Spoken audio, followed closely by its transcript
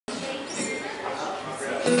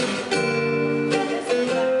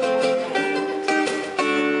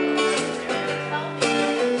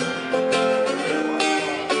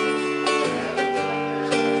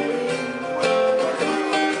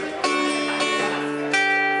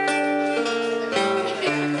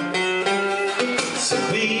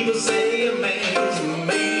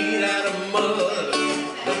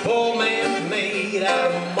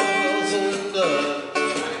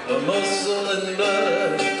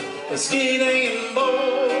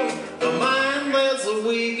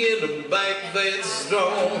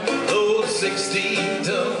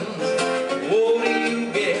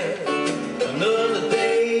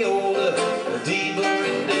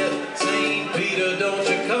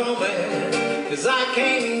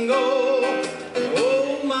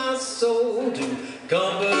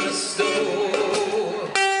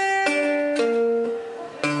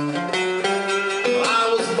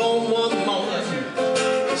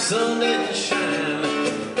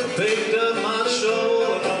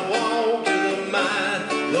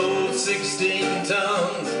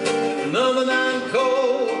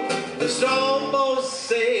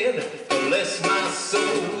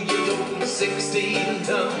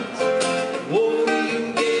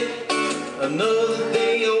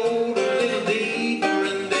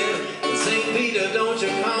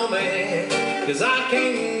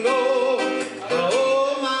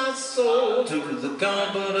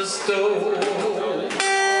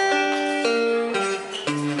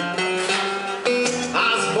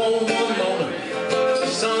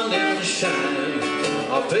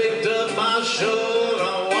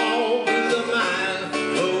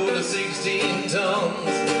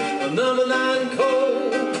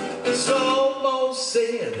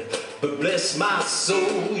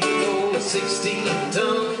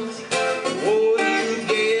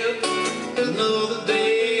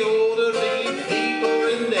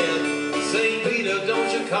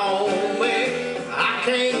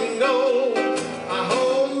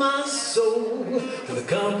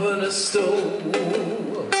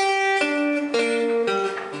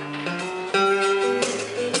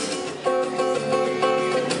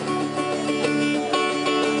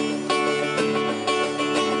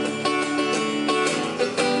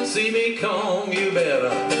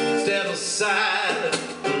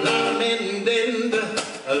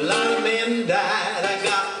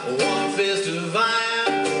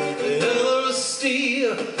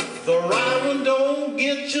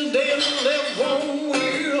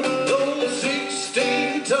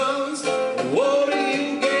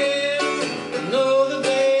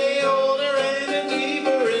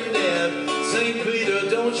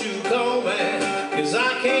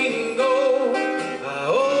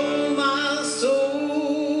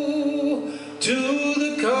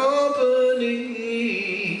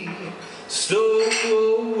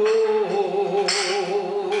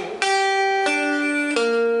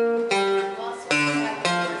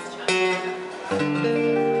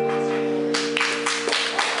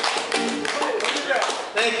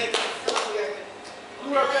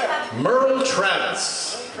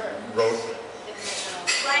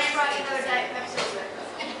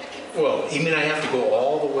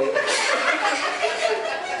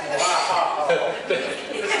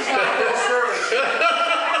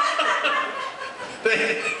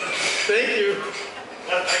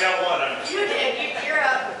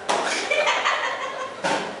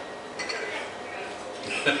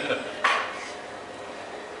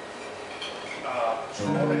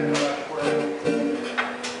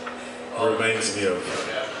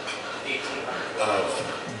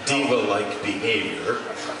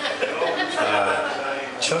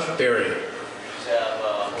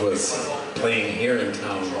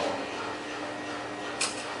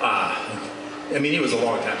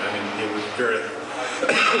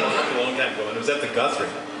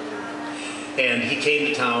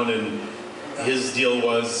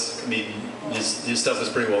His stuff is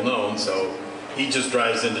pretty well known, so he just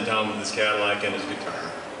drives into town with his Cadillac and his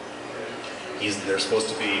guitar. They're supposed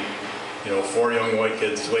to be, 4 young white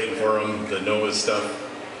kids waiting for him that know his stuff,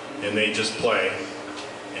 and they just play,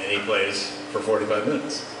 and he plays for 45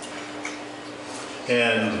 minutes.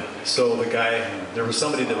 And so the guy, there was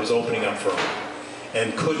somebody that was opening up for him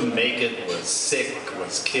and couldn't make it, was sick,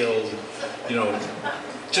 was killed,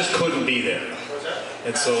 just couldn't be there.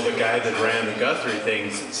 And so the guy that ran the Guthrie thing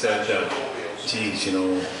said, geez,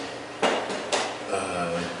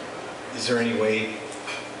 is there any way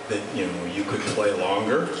that, you could play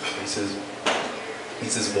longer? He says,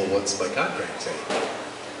 well, what's my contract say?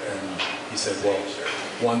 And he said, well,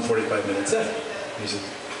 145-minute set. He said,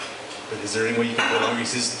 but is there any way you can play longer? He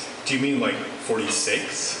says, do you mean like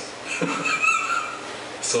 46?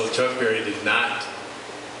 So Chuck Berry did not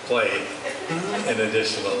play an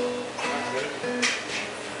additional.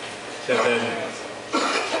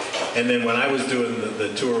 And then when I was doing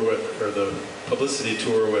the tour with, or the publicity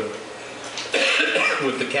tour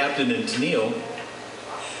with the captain and Tennille,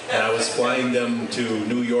 and I was flying them to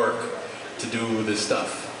New York to do this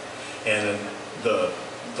stuff, and the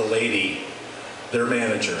lady, their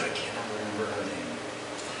manager, I can't remember her name,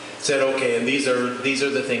 said, okay, and these are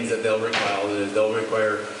the things that they'll require. They'll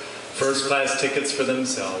require first class tickets for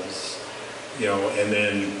themselves, you know, and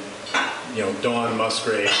then, you know, Dawn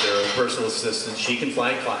Musgrave, their personal assistant, she can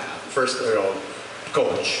fly first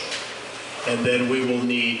coach, and then we will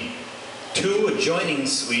need 2 adjoining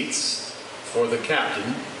suites for the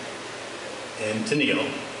captain and Tennille,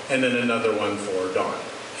 and then another one for Dawn.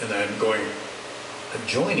 And I'm going,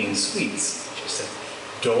 adjoining suites? She said,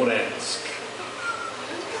 don't ask.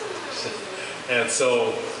 And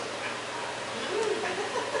so,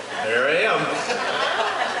 there I am.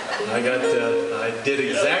 I did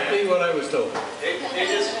exactly what I was told. They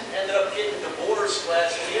just ended up getting divorced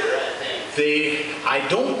last year, I think. I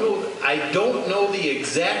don't know the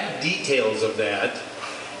exact details of that.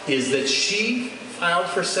 Is that she filed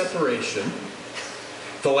for separation.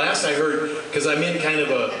 The last I heard, because I'm in kind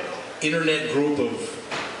of a internet group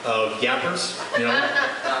of yappers, you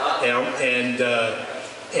know,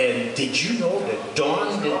 and did you know that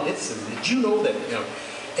Dawn did this, and did you know that, you know,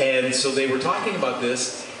 and so they were talking about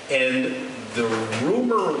this, and the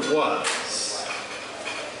rumor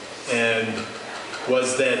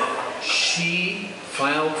was that she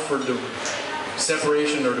filed for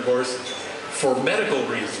separation or divorce for medical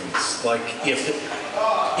reasons, like if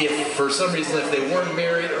for some reason if they weren't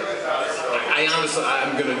married.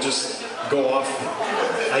 I'm going to just go off.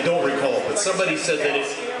 I don't recall, but somebody said that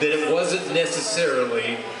it wasn't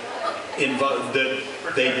necessarily involved, that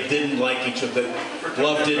they didn't like each other, that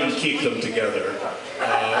love didn't keep them together,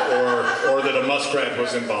 or that a muskrat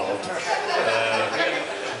was involved.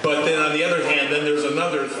 But then on the other hand, then there's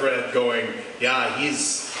another thread going, yeah,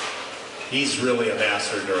 he's really a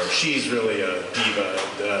bastard, or she's really a diva,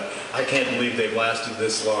 and I can't believe they've lasted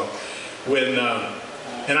this long.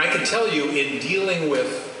 And I can tell you, in dealing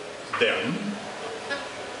with them,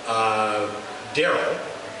 Daryl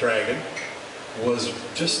Dragon was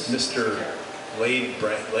just Mr. laid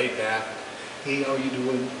back. Hey, how you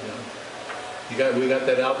doing? You know, we got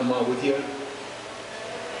that album out with you.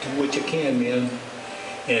 Do what you can, man.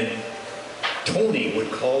 And Tony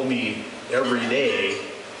would call me every day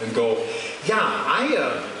and go, yeah,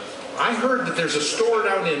 I heard that there's a store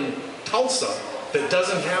down in Tulsa that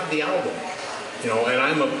doesn't have the album. You know, and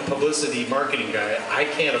I'm a publicity marketing guy. I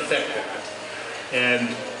can't affect that.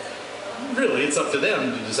 And really, it's up to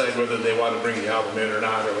them to decide whether they want to bring the album in or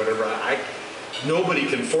not, or whatever. Nobody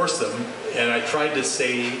can force them, and I tried to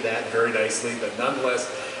say that very nicely, but nonetheless,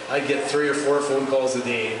 I get 3 or 4 phone calls a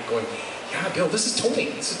day going, yeah, Bill, this is Tony,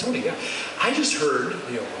 yeah. I just heard,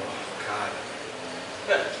 you know, oh, God.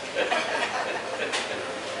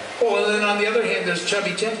 Well, and then on the other hand, there's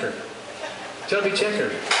Chubby Checker. Chubby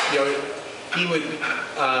Checker, you know, he would,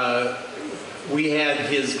 we had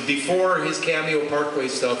before his Cameo Parkway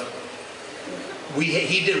stuff,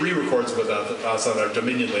 he did re-records with us on our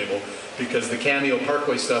Dominion label, because the Cameo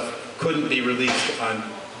Parkway stuff couldn't be released on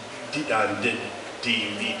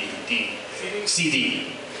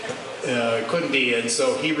CD. Couldn't be, and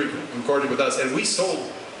so he recorded with us, and we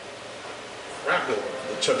sold crap load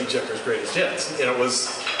of Chubby Checker's Greatest Hits, and it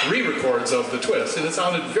was re-records of the Twist, and it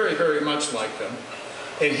sounded very, very much like them.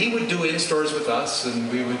 And he would do in-stores with us,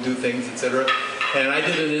 and we would do things, etc. And I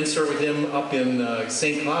did an in-store with him up in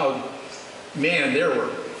St. Cloud. Man, there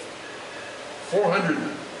were 400.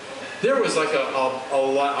 There was like a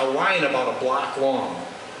line about a block long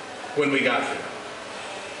when we got there.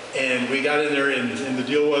 And we got in there, and the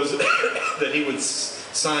deal was that he would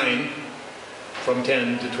sign from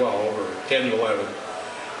 10 to 12 or 10 to 11.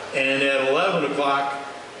 And at 11 o'clock,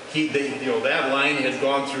 that line had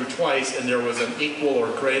gone through twice, and there was an equal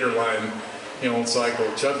or greater line. You know, so I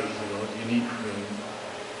go, Chubby,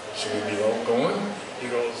 should we be going? He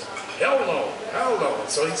goes, hell no.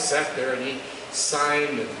 So he sat there and he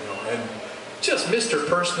signed, and just Mr.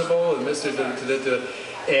 Personable and Mr.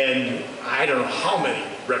 And I don't know how many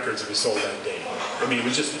records we sold that day. I mean, it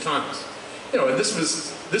was just tons. You know, and this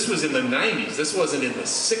was in the 90s. This wasn't in the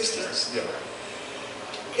 60s. You know.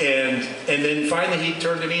 And then finally he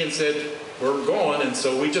turned to me and said, we're going, and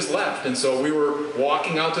so we just left. And so we were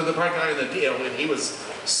walking out to the parking lot in the deal, and he was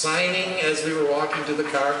signing as we were walking to the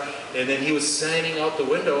car, and then he was signing out the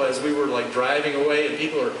window as we were like driving away, and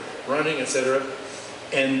people were running, etc.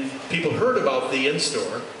 And people heard about the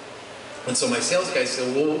in-store, and so my sales guy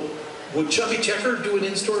said, well, would Chubby Checker do an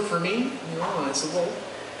in-store for me? You know, and I said, well,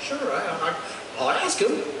 sure, I'll ask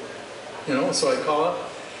him. You know, so I call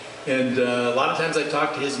up, and a lot of times I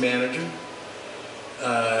talk to his manager,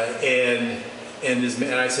 and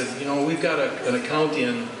I said, you know, we've got an account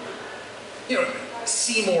in, you know,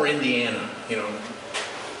 Seymour, Indiana, you know,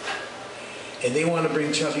 and they want to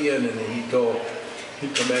bring Chubby in, and he'd come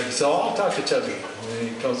back and say, oh, I'll talk to Chubby. And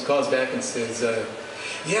he calls back and says,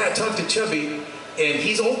 yeah, I talked to Chubby, and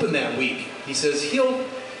he's open that week. He says you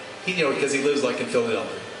know, because he lives like in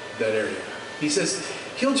Philadelphia, that area. He says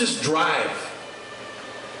he'll just drive.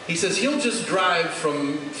 He says he'll just drive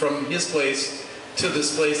from his place to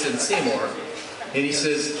this place in Seymour, and he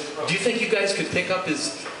says, do you think you guys could pick up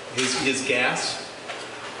his gas?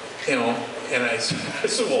 You know, and I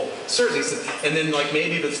said, well, certainly. And then, like,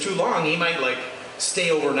 maybe if it's too long, he might, like,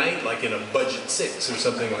 stay overnight, like in a budget 6 or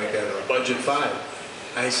something like that, or a budget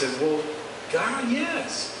 5. I said, well, God,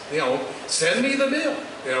 yes. You know, send me the bill.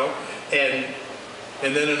 You know, and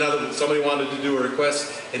then somebody wanted to do a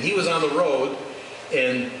request, and he was on the road,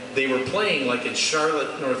 and they were playing like in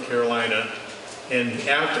Charlotte, North Carolina, and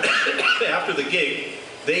after the gig,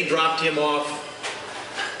 they dropped him off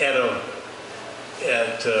at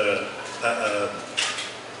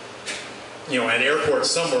you know, an airport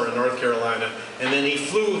somewhere in North Carolina, and then he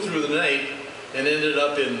flew through the night and ended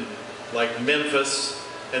up in like Memphis,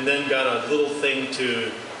 and then got a little thing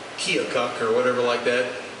to Keokuk or whatever like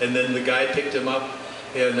that, and then the guy picked him up,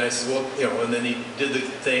 and I said, well, you know, and then he did the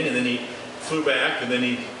thing, and then he flew back, and then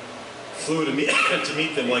he flew to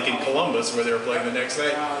meet them like in Columbus where they were playing the next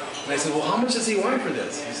night. And I said, well, how much does he want for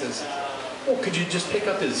this? He says, well, could you just pick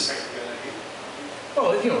up his,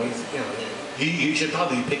 well, you know, you should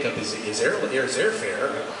probably pick up his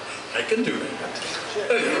airfare. I can do that.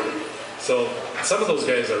 So some of those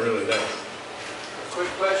guys are really nice. Quick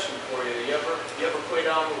question for you. You ever play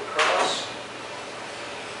down with Cross?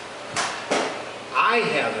 I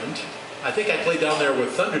haven't. I think I played down there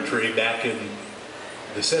with Thunder Tree back in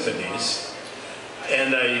the 70s,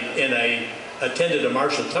 and I attended a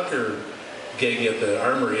Marshall Tucker gig at the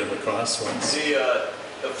Armory in La Crosse once.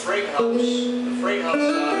 The freight house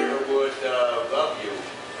down here would love you.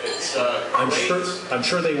 It's I'm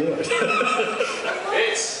sure they would.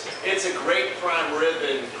 It's a great prime rib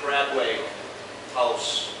in Crab Lake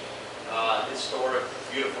house, historic,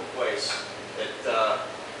 beautiful place.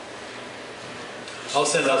 I'll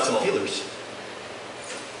send out some feelers.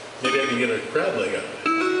 Maybe I can get a crab leg out.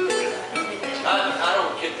 I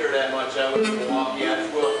don't get there that much. I was in Milwaukee. I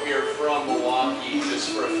flew up here from Milwaukee just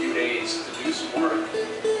for a few days to do some work.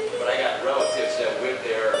 But I got relatives that live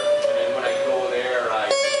there, and then when I go there, I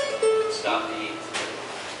stop to eat.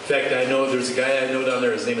 In fact, I know there's a guy I know down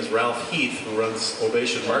there. His name is Ralph Heath, who runs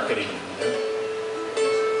Ovation Marketing.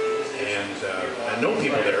 And I know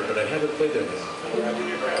people there, but I haven't played there yet.